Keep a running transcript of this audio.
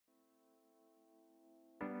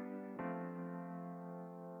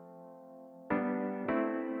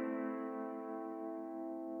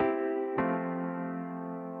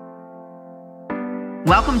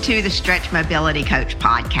Welcome to the Stretch Mobility Coach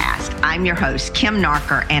podcast. I'm your host, Kim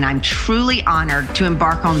Narker, and I'm truly honored to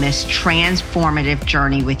embark on this transformative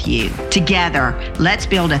journey with you. Together, let's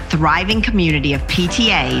build a thriving community of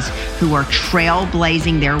PTAs who are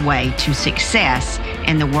trailblazing their way to success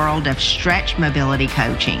in the world of stretch mobility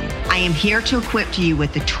coaching. I am here to equip you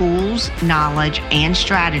with the tools, knowledge, and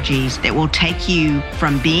strategies that will take you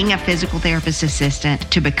from being a physical therapist assistant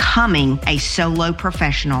to becoming a solo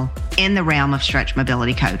professional in the realm of stretch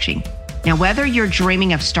mobility coaching. Now, whether you're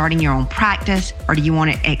dreaming of starting your own practice, or do you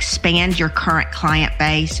want to expand your current client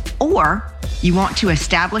base, or you want to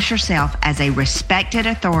establish yourself as a respected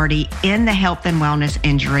authority in the health and wellness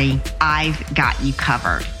industry, I've got you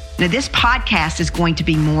covered. Now, this podcast is going to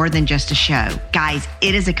be more than just a show. Guys,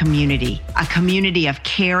 it is a community of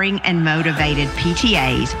caring and motivated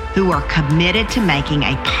PTAs who are committed to making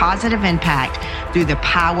a positive impact through the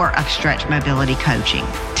power of stretch mobility coaching.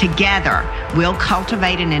 Together, we'll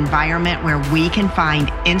cultivate an environment where we can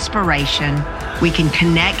find inspiration, we can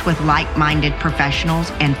connect with like-minded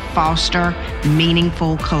professionals, and foster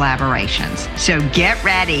meaningful collaborations. So get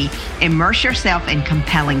ready, immerse yourself in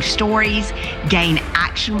compelling stories, gain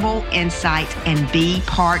actionable insights, and be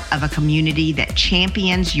part of a community that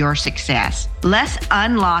champions your success. Let's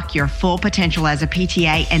unlock your full potential as a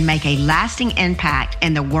PTA and make a lasting impact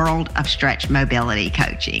in the world of stretch mobility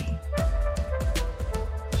coaching.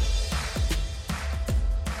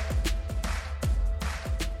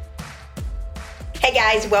 Hey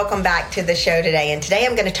guys, welcome back to the show today. And today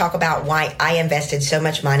I'm going to talk about why I invested so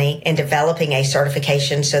much money in developing a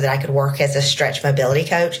certification so that I could work as a stretch mobility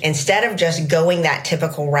coach instead of just going that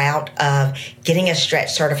typical route of getting a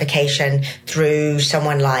stretch certification through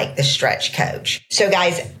someone like the Stretch Coach. So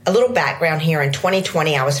guys, a little background here. In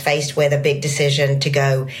 2020, I was faced with a big decision to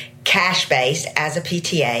go cash-based as a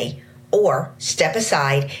PTA or step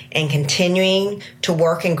aside and continuing to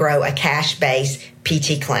work and grow a cash-based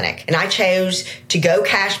PT clinic. And I chose to go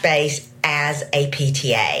cash-based as a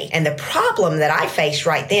PTA. And the problem that I faced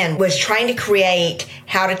right then was trying to create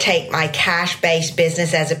how to take my cash-based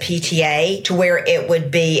business as a PTA to where it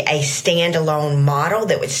would be a standalone model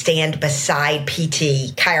that would stand beside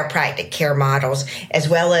PT chiropractic care models, as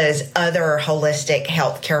well as other holistic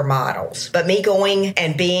healthcare models. But me going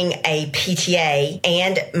and being a PTA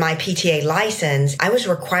and my PTA license, I was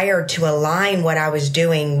required to align what I was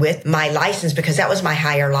doing with my license because that was my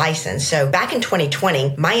higher license. So back in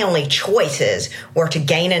 2020, my only choices were to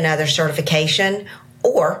gain another certification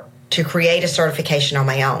or to create a certification on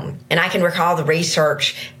my own. And I can recall the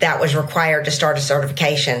research that was required to start a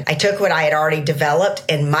certification. I took what I had already developed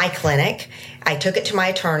in my clinic, I took it to my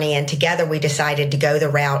attorney, and together we decided to go the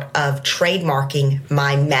route of trademarking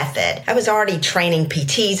my method. I was already training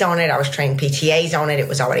PTs on it. I was training PTAs on it. It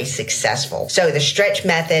was already successful. So the stretch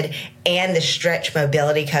method and the stretch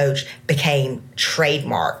mobility coach became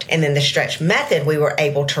trademarked. And then the stretch method, we were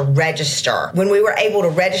able to register. When we were able to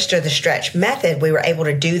register the stretch method, we were able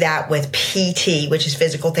to do that with PT, which is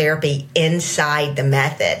physical therapy, inside the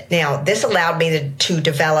method. Now, this allowed me to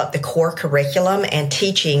develop the core curriculum and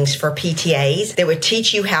teachings for PTAs that would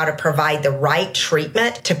teach you how to provide the right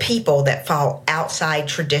treatment to people that fall outside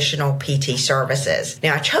traditional PT services.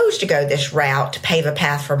 Now, I chose to go this route to pave a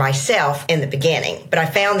path for myself in the beginning, but I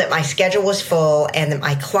found that my schedule was full and that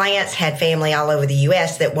my clients had family all over the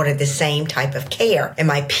U.S. that wanted the same type of care. And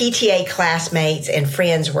my PTA classmates and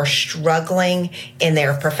friends were struggling in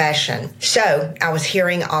their profession. So I was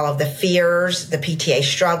hearing all of the fears, the PTA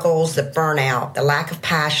struggles, the burnout, the lack of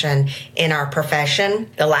passion in our profession,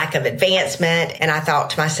 the lack of advancement. And I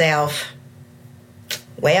thought to myself,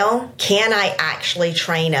 well, can I actually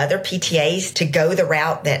train other PTAs to go the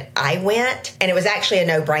route that I went? And it was actually a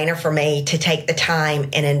no-brainer for me to take the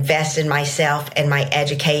time and invest in myself and my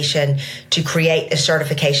education to create a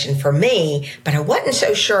certification for me. But I wasn't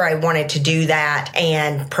so sure I wanted to do that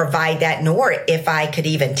and provide that, nor if I could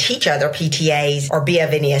even teach other PTAs or be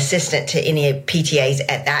of any assistance to any PTAs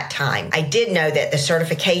at that time. I did know that the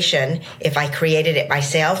certification, if I created it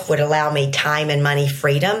myself, would allow me time and money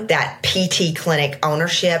freedom that PT clinic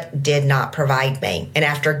ownership did not provide me. And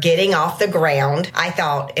after getting off the ground, I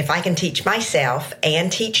thought if I can teach myself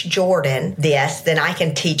and teach Jordan this, then I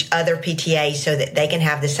can teach other PTAs so that they can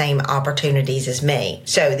have the same opportunities as me.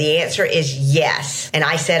 So the answer is yes. And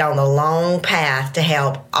I set on the long path to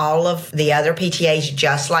help all of the other PTAs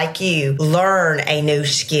just like you learn a new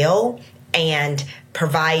skill and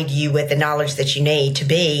provide you with the knowledge that you need to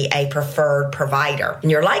be a preferred provider. And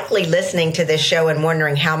you're likely listening to this show and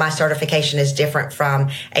wondering how my certification is different from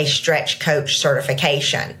a stretch coach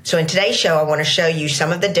certification. So in today's show, I want to show you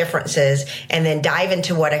some of the differences and then dive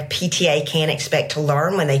into what a PTA can expect to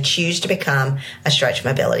learn when they choose to become a stretch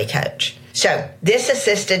mobility coach. So this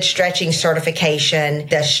assisted stretching certification,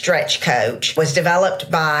 the stretch coach, was developed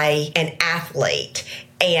by an athlete.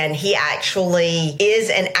 And he actually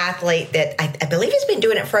is an athlete that I believe has been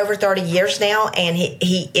doing it for over 30 years now. And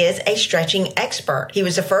he is a stretching expert. He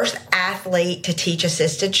was the first athlete to teach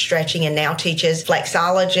assisted stretching and now teaches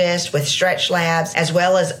flexologists with Stretch Labs, as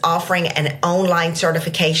well as offering an online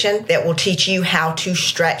certification that will teach you how to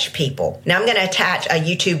stretch people. Now I'm going to attach a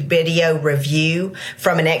YouTube video review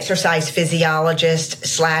from an exercise physiologist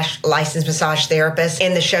 / licensed massage therapist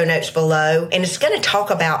in the show notes below. And it's going to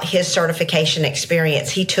talk about his certification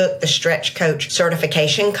experience. He took the stretch coach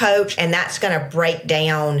certification coach, and that's going to break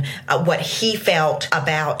down what he felt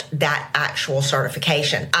about that actual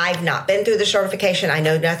certification. I've not been through the certification. I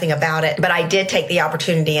know nothing about it, but I did take the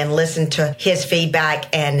opportunity and listen to his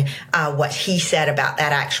feedback and what he said about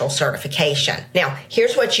that actual certification. Now,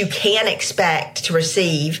 here's what you can expect to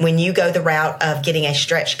receive when you go the route of getting a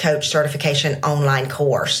stretch coach certification online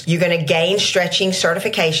course. You're going to gain stretching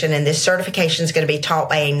certification, and this certification is going to be taught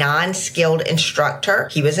by a non-skilled instructor.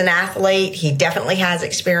 He was an athlete. He definitely has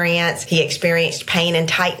experience. He experienced pain and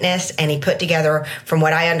tightness, and he put together, from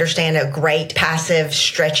what I understand, a great passive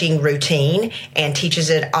stretching routine and teaches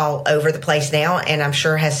it all over the place now, and I'm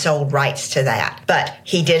sure has sold rights to that. But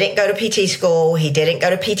he didn't go to PT school. He didn't go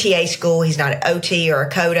to PTA school. He's not an OT or a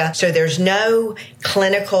CODA. So there's no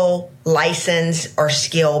clinical license or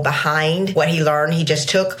skill behind what he learned. He just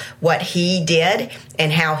took what he did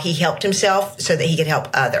and how he helped himself so that he could help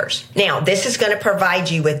others. Now, this is going to provide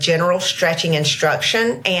you with general stretching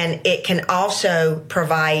instruction, and it can also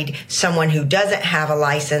provide someone who doesn't have a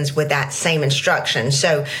license with that same instruction.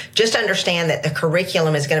 So just understand that the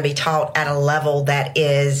curriculum is going to be taught at a level that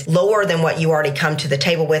is lower than what you already come to the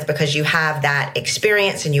table with, because you have that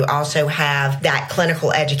experience and you also have that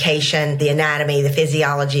clinical education, the anatomy, the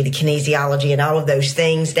physiology, the kinesiology, and all of those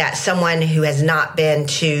things that someone who has not been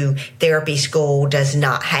to therapy school does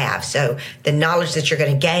not have. So the knowledge that you're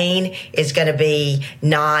going to gain is going to be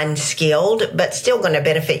non-skilled, but still going to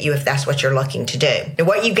benefit you if that's what you're looking to do. And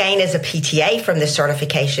what you gain as a PTA from this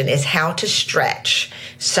certification is how to stretch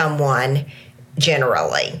someone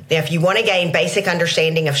generally. Now, if you want to gain basic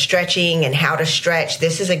understanding of stretching and how to stretch,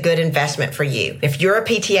 this is a good investment for you. If you're a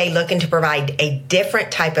PTA looking to provide a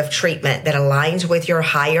different type of treatment that aligns with your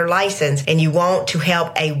higher license, and you want to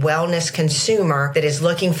help a wellness consumer that is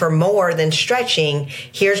looking for more than stretching,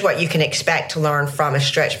 here's what you can expect to learn from a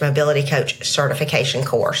Stretch Mobility Coach certification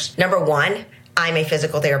course. Number one, I'm a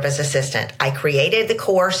physical therapist assistant. I created the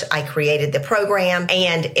course, I created the program,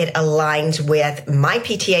 and it aligns with my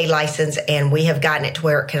PTA license, and we have gotten it to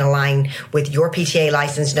where it can align with your PTA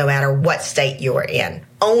license no matter what state you're in.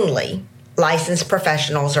 Only licensed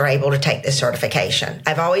professionals are able to take this certification.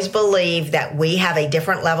 I've always believed that we have a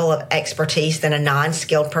different level of expertise than a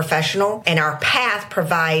non-skilled professional, and our path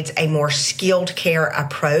provides a more skilled care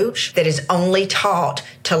approach that is only taught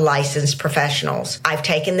to licensed professionals. I've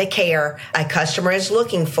taken the care a customer is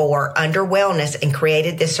looking for under wellness and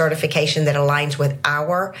created this certification that aligns with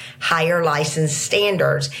our higher license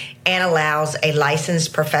standards and allows a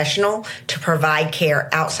licensed professional to provide care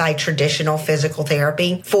outside traditional physical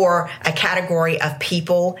therapy for a category of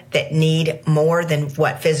people that need more than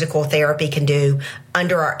what physical therapy can do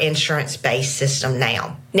under our insurance-based system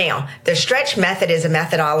now. Now, the stretch method is a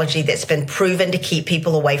methodology that's been proven to keep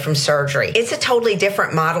people away from surgery. It's a totally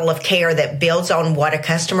different model of care that builds on what a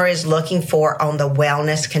customer is looking for on the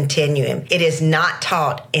wellness continuum. It is not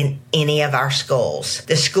taught in any of our schools.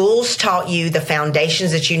 The schools taught you the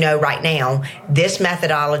foundations that you know right now. This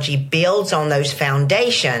methodology builds on those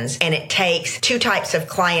foundations, and it takes two types of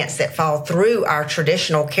clients that fall through our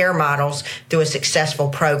traditional care models through a successful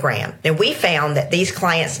program. Now, we found that these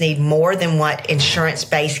clients need more than what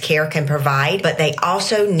insurance-based care can provide, but they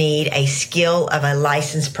also need a skill of a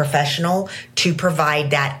licensed professional to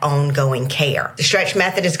provide that ongoing care. The stretch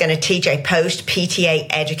method is going to teach a post-PTA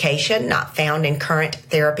education not found in current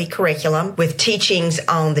therapy curriculum, with teachings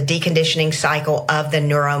on the deconditioning cycle of the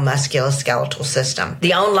neuromusculoskeletal system.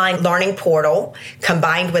 The online learning portal,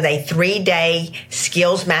 combined with a 3-day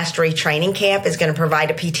skills mastery training camp, is going to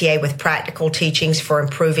provide a PTA with practical teachings for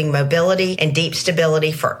improving mobility and deep stability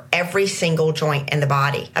stability for every single joint in the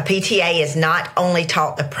body. A PTA is not only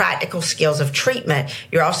taught the practical skills of treatment,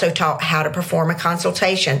 you're also taught how to perform a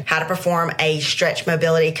consultation, how to perform a stretch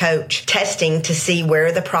mobility coach testing to see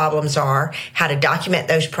where the problems are, how to document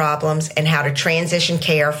those problems, and how to transition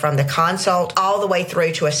care from the consult all the way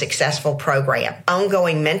through to a successful program.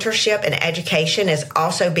 Ongoing mentorship and education is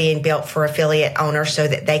also being built for affiliate owners so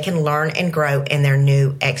that they can learn and grow in their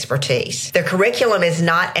new expertise. The curriculum is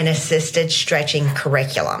not an assisted stretching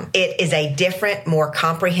curriculum. It is a different, more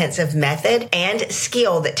comprehensive method and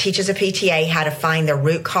skill that teaches a PTA how to find the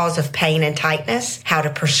root cause of pain and tightness, how to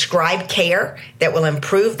prescribe care that will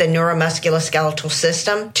improve the neuromusculoskeletal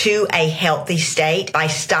system to a healthy state by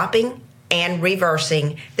stopping and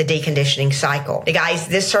reversing the deconditioning cycle. Now, guys,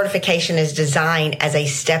 this certification is designed as a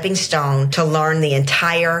stepping stone to learn the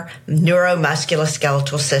entire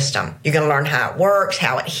neuromusculoskeletal system. You're going to learn how it works,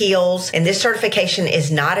 how it heals, and this certification is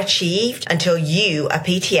not achieved until you, a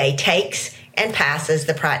PTA, takes and passes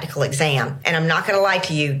the practical exam. And I'm not going to lie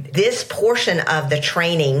to you, this portion of the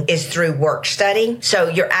training is through work study. So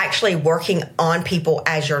you're actually working on people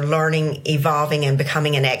as you're learning, evolving, and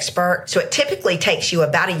becoming an expert. So it typically takes you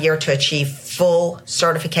about a year to achieve full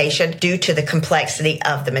certification due to the complexity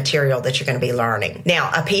of the material that you're going to be learning. Now,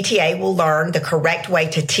 a PTA will learn the correct way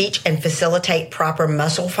to teach and facilitate proper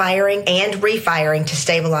muscle firing and refiring to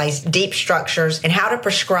stabilize deep structures, and how to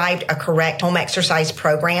prescribe a correct home exercise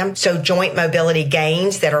program so joint mobility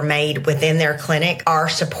gains that are made within their clinic are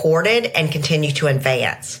supported and continue to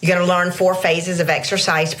advance. You're going to learn 4 phases of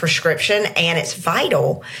exercise prescription, and it's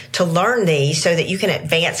vital to learn these so that you can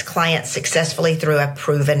advance clients successfully through a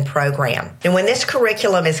proven program. And when this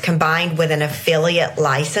curriculum is combined with an affiliate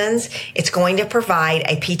license, it's going to provide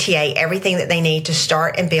a PTA everything that they need to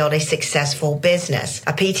start and build a successful business.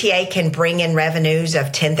 A PTA can bring in revenues of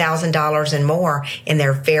 $10,000 and more in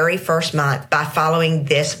their very first month by following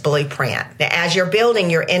this blueprint. Now, as you're building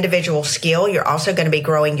your individual skill, you're also going to be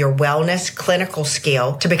growing your wellness clinical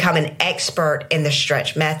skill to become an expert in the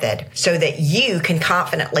stretch method so that you can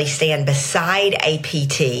confidently stand beside a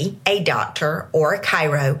PT, a doctor, or a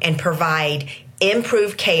chiro and provide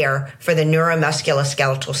improved care for the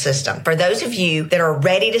neuromusculoskeletal system. For those of you that are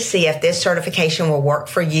ready to see if this certification will work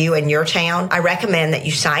for you in your town, I recommend that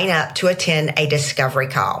you sign up to attend a discovery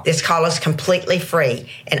call. This call is completely free,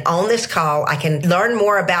 and on this call, I can learn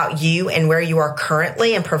more about you and where you are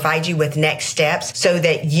currently and provide you with next steps so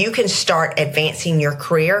that you can start advancing your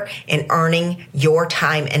career and earning your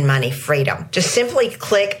time and money freedom. Just simply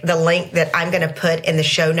click the link that I'm going to put in the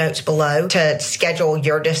show notes below to schedule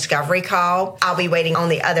your discovery call. I'll be waiting on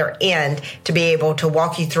the other end to be able to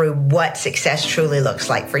walk you through what success truly looks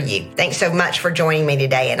like for you. Thanks so much for joining me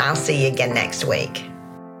today, and I'll see you again next week.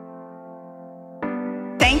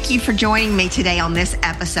 Thank you for joining me today on this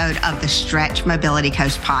episode of the Stretch Mobility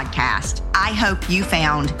Coach podcast. I hope you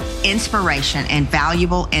found inspiration and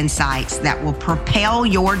valuable insights that will propel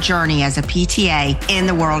your journey as a PTA in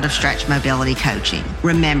the world of stretch mobility coaching.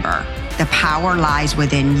 Remember, the power lies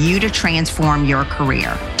within you to transform your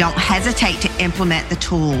career. Don't hesitate to implement the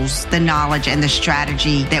tools, the knowledge, and the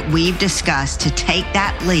strategy that we've discussed to take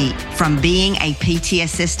that leap from being a PT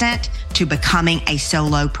assistant to becoming a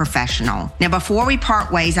solo professional. Now, before we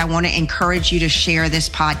part ways, I want to encourage you to share this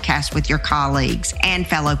podcast with your colleagues and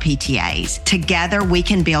fellow PTAs. Together, we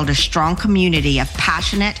can build a strong community of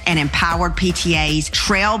passionate and empowered PTAs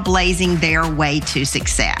trailblazing their way to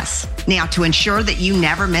success. Now, to ensure that you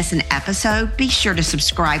never miss an episode, be sure to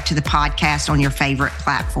subscribe to the podcast on your favorite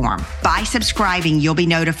platform. By subscribing, you'll be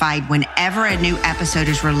notified whenever a new episode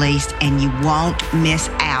is released, and you won't miss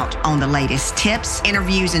out on the latest tips,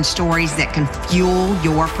 interviews, and stories that can fuel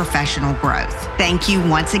your professional growth. Thank you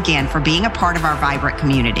once again for being a part of our vibrant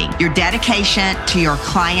community. Your dedication to your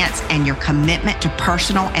clients and your commitment to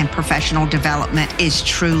personal and professional development is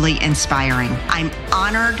truly inspiring. I'm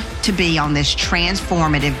honored to be on this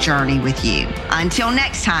transformative journey with you. Until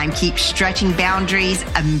next time, keep stretching boundaries,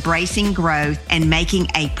 embracing growth, and making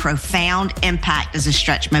a profound impact as a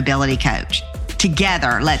stretch mobility coach.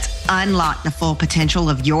 Together, let's unlock the full potential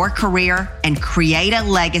of your career and create a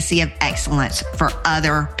legacy of excellence for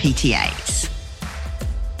other PTAs.